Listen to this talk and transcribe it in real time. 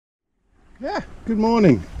Yeah, good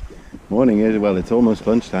morning. Morning, well, it's almost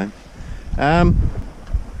lunchtime.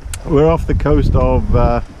 We're off the coast of,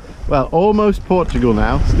 well, almost Portugal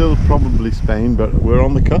now, still probably Spain, but we're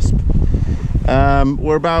on the cusp.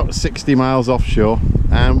 We're about 60 miles offshore,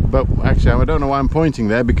 but actually I don't know why I'm pointing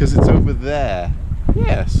there, because it's over there.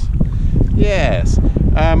 Yes, yes.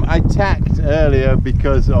 I tacked earlier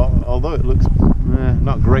because although it looks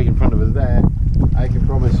not great in front of us there, I can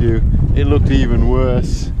promise you it looked even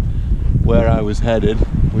worse where I was headed,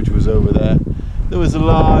 which was over there. There was a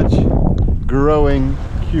large growing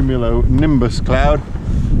cumulonimbus cloud,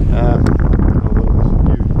 although there's a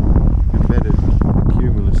few embedded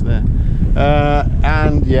cumulus there,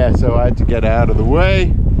 and yeah, so I had to get out of the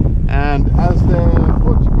way. And as the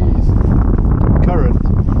Portuguese current,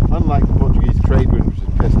 unlike the Portuguese trade wind, which is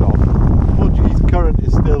pissed off, the Portuguese current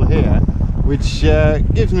is still here, which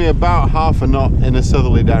gives me about half a knot in a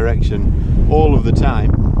southerly direction all of the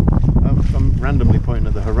time. I'm randomly pointing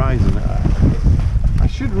at the horizon. I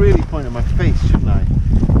should really point at my face, shouldn't I? I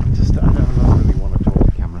don't really want to talk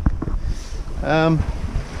to camera.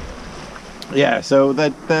 Yeah, so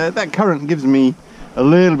that current gives me a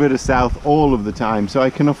little bit of south all of the time, so I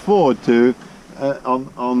can afford to.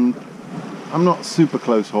 I'm not super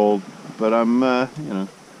close hauled, but I'm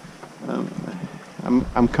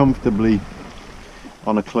I'm comfortably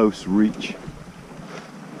on a close reach.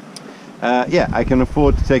 Yeah, I can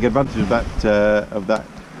afford to take advantage of that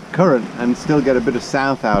current and still get a bit of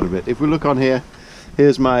south out of it. If we look on here,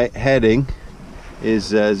 here's my heading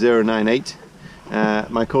is 098.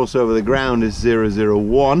 My course over the ground is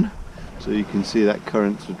 001. So you can see that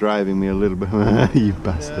current's driving me a little bit. You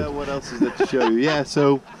bastard. What else is there to show you? Yeah,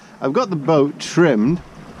 so I've got the boat trimmed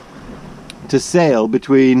to sail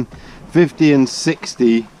between 50 and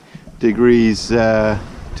 60 degrees to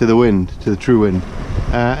the wind, to the true wind.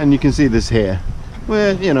 And you can see this here,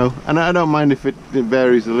 where, you know, and I don't mind if it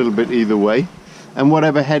varies a little bit either way, and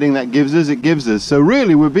whatever heading that gives us, it gives us. So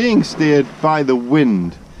really we're being steered by the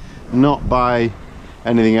wind, not by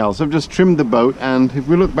anything else. I've just trimmed the boat, and if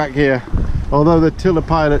we look back here, although the tiller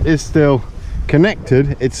pilot is still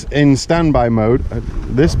connected, it's in standby mode.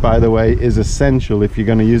 This, by the way, is essential if you're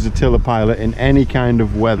going to use a tiller pilot in any kind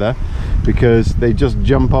of weather, because they just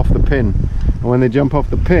jump off the pin, and when they jump off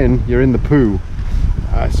the pin, you're in the poo.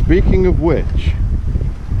 Speaking of which,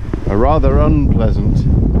 a rather unpleasant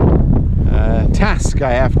task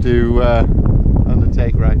I have to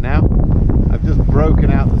undertake right now. I've just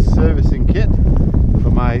broken out the servicing kit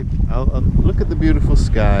for my... look at the beautiful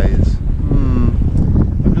skies.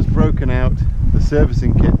 I've just broken out the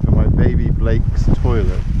servicing kit for my baby Blake's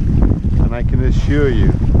toilet, and I can assure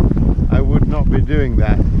you I would not be doing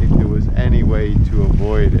that if there was any way to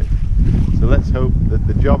avoid it. So let's hope that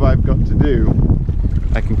the job I've got to do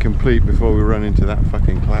I can complete before we run into that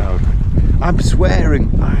fucking cloud. I'm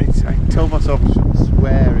swearing. I told myself I shouldn't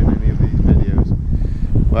swear in any of these videos.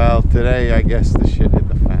 Well, today I guess the shit hit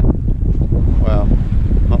the fan. Well,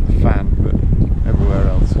 not the fan, but everywhere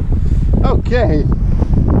else. Okay,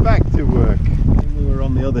 back to work. We were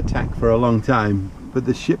on the other tack for a long time, but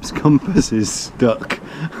the ship's compass is stuck.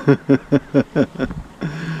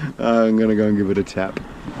 I'm gonna go and give it a tap.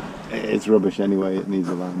 It's rubbish anyway, it needs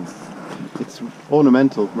a land. It's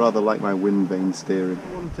ornamental, rather like my wind vane steering.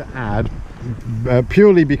 I wanted to add,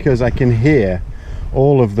 purely because I can hear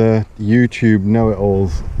all of the YouTube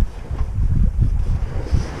know-it-alls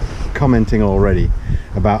commenting already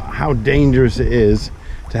about how dangerous it is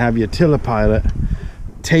to have your tiller pilot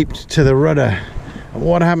taped to the rudder.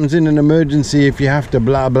 What happens in an emergency if you have to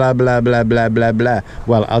blah blah blah blah blah blah blah?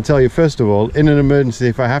 Well, I'll tell you, first of all, in an emergency,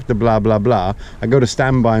 if I have to blah blah blah, I go to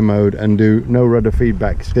standby mode and do no rudder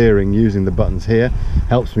feedback steering using the buttons here.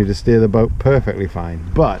 Helps me to steer the boat perfectly fine.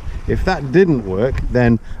 But if that didn't work,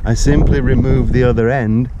 then I simply remove the other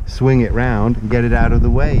end, swing it round and get it out of the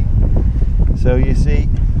way. So you see,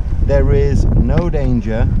 there is no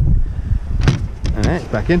danger, and it's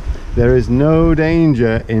back in. There is no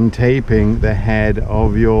danger in taping the head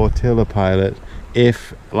of your tiller pilot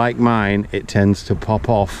if, like mine, it tends to pop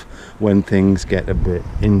off when things get a bit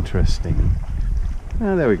interesting.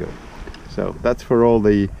 There we go. So that's for all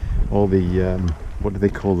the what do they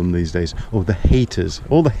call them these days? Oh, the haters.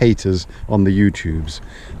 All the haters on the YouTubes.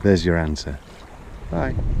 There's your answer.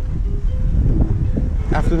 Bye.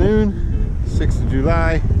 Afternoon, 6th of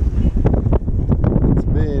July. It's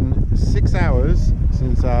been 6 hours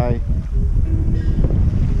since I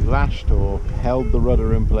lashed or held the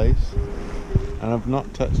rudder in place, and I've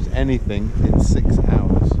not touched anything in 6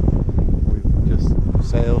 hours. We've just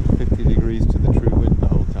sailed 50 degrees to the true wind the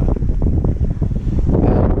whole time.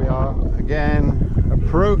 And we are again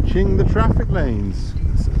approaching the traffic lanes.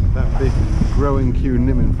 that big growing Q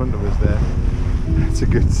nim in front of us there. That's a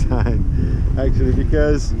good sign, actually,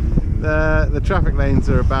 because the traffic lanes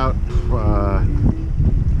are about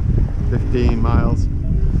 15 miles,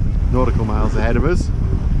 nautical miles ahead of us,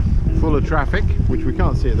 full of traffic, which we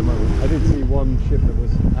can't see at the moment. I did see one ship that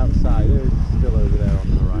was outside, it's still over there on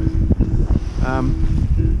the horizon.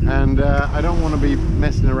 And I don't want to be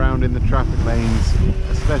messing around in the traffic lanes,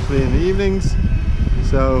 especially in the evenings,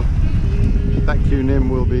 so that Q-nim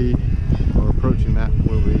will be, or approaching that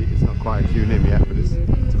will be, it's not quite a Q-nim yet, but it's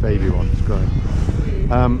a baby one, it's growing.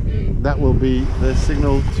 That will be the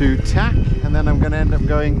signal to tack, and then I'm going to end up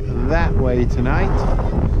going that way tonight,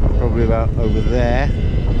 probably about over there.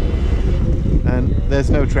 And there's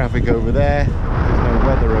no traffic over there, there's no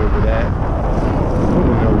weather over there,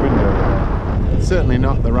 probably no wind over there. It's certainly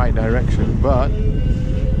not the right direction, but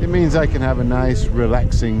it means I can have a nice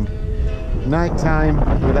relaxing night time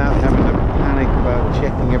without having to panic about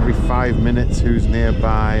checking every 5 minutes who's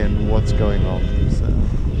nearby and what's going on. So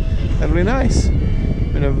that'll be nice.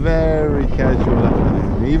 Been a very casual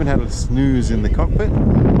afternoon. We even had a snooze in the cockpit,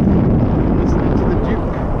 listening to the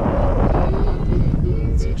Duke.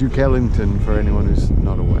 It's Duke Ellington for anyone who's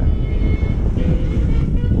not aware.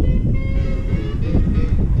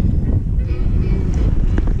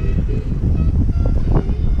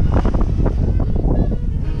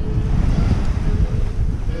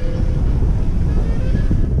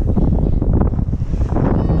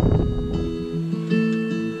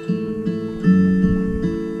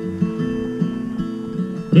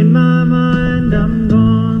 In my mind, I'm gone.